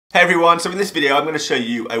Hey everyone, so in this video I'm going to show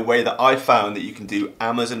you a way that I found that you can do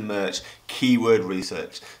Amazon merch keyword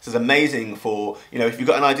research. This is amazing for, if you've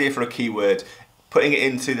got an idea for a keyword, putting it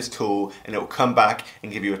into this tool and it will come back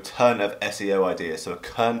and give you a ton of SEO ideas, so a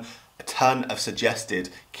ton of suggested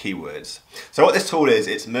keywords. So what this tool is,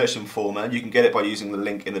 it's Merch Informer. You can get it by using the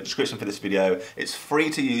link in the description for this video. It's free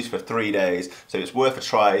to use for 3 days, so it's worth a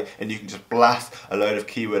try, and you can just blast a load of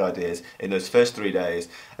keyword ideas in those first 3 days.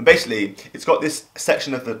 And basically, it's got this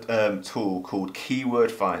section of the tool called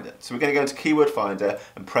Keyword Finder. So we're going to go into Keyword Finder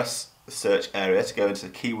and press the search area to go into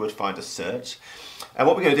the Keyword Finder search. And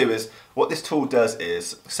what we're going to do is, what this tool does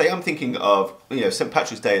is, say I'm thinking of, St.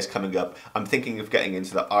 Patrick's Day is coming up, I'm thinking of getting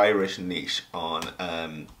into the Irish niche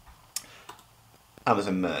on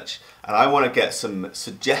Amazon merch, and I want to get some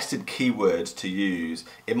suggested keywords to use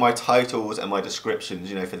in my titles and my descriptions,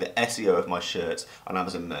 for the SEO of my shirts on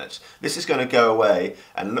Amazon merch. This is going to go away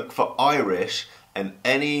and look for Irish and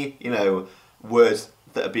any, words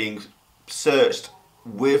that are being searched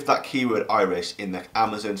with that keyword Irish in the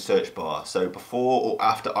Amazon search bar. So before or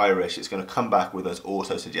after Irish, it's going to come back with those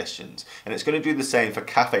auto suggestions. And it's going to do the same for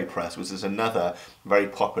Cafe Press, which is another very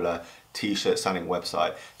popular t-shirt selling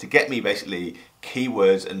website, to get me basically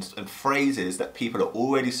keywords and phrases that people are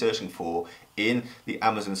already searching for in the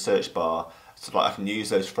Amazon search bar, so that I can use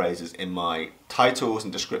those phrases in my titles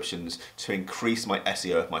and descriptions to increase my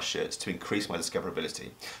SEO of my shirts, to increase my discoverability.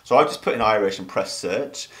 So I've just put in Irish and press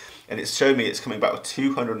search, and it's showing me it's coming back with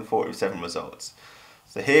 247 results.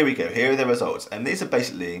 So here we go, here are the results, and these are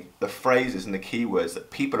basically the phrases and the keywords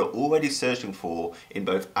that people are already searching for in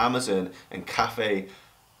both Amazon and Cafe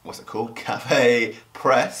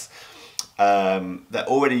Press. They're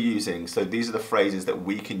already using, so these are the phrases that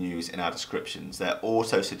we can use in our descriptions. They're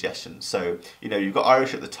auto suggestions. So, you've got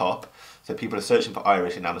Irish at the top, so people are searching for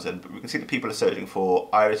Irish in Amazon, but we can see that people are searching for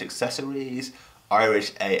Irish accessories,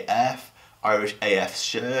 Irish AF, Irish AF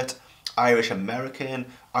shirt, Irish American,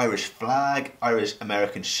 Irish flag, Irish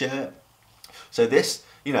American shirt. So this,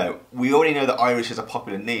 we already know that Irish is a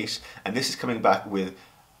popular niche, and this is coming back with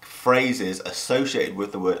phrases associated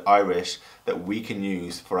with the word Irish that we can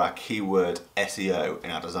use for our keyword SEO in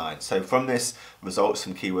our design. So from this results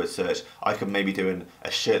from keyword search, I could maybe do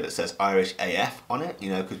a shirt that says Irish AF on it,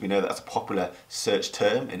 because we know that's a popular search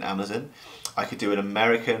term in Amazon. I could do an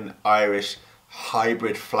American Irish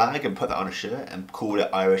hybrid flag and put that on a shirt and call it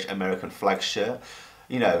Irish American flag shirt.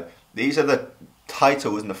 These are the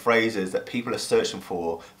titles and the phrases that people are searching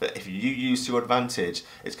for, that if you use to your advantage,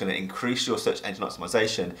 it's going to increase your search engine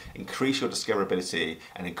optimization, increase your discoverability,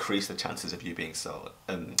 and increase the chances of you being sold,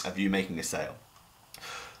 of you making a sale.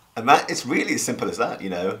 And it's really as simple as that.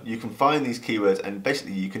 You can find these keywords and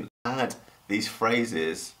basically you can add these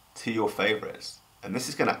phrases to your favorites. And this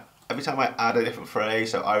is going to, every time I add a different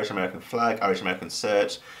phrase, so Irish American flag, Irish American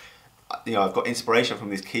search, I've got inspiration from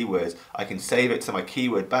these keywords, I can save it to my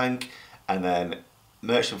keyword bank, and then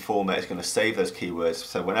Merch Informer is going to save those keywords,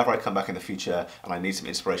 so whenever I come back in the future and I need some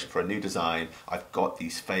inspiration for a new design, I've got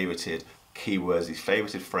these favorited keywords, these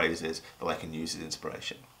favorited phrases that I can use as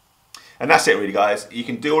inspiration. And that's it really, guys. You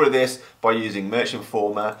can do all of this by using Merch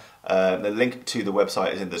Informer. The link to the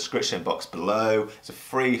website is in the description box below. It's a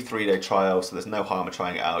free 3-day trial, so there's no harm in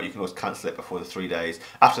trying it out. You can always cancel it before the 3 days.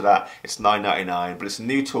 After that, it's $9.99, but it's a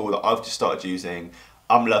new tool that I've just started using.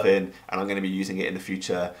 I'm loving, and I'm going to be using it in the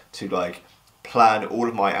future to plan all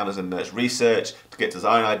of my Amazon merch research, to get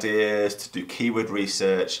design ideas, to do keyword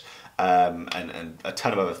research, and a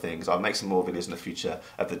ton of other things. I'll make some more videos in the future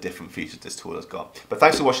of the different features this tool has got. But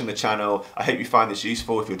thanks for watching the channel. I hope you find this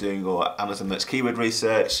useful if you're doing your Amazon merch keyword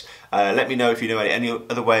research. Let me know if you know any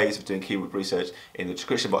other ways of doing keyword research in the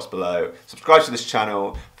description box below. Subscribe to this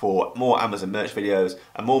channel for more Amazon merch videos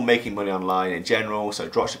and more making money online in general, so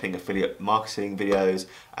dropshipping, affiliate marketing videos,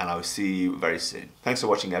 and I will see you very soon. Thanks for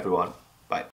watching, everyone.